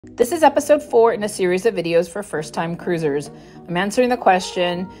This is episode 4 in a series of videos for first-time cruisers. I'm answering the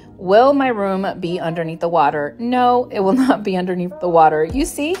question, will my room be underneath the water? No, it will not be underneath the water. You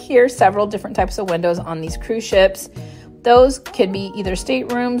see here several different types of windows on these cruise ships. Those could be either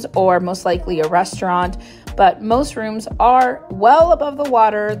staterooms or most likely a restaurant, but most rooms are well above the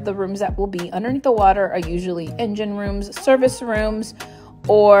water. The rooms that will be underneath the water are usually engine rooms, service rooms,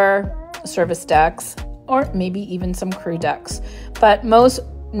 or service decks, or maybe even some crew decks. But most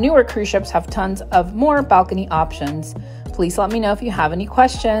newer cruise ships have tons of more balcony options. Please let me know if you have any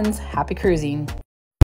questions. Happy cruising.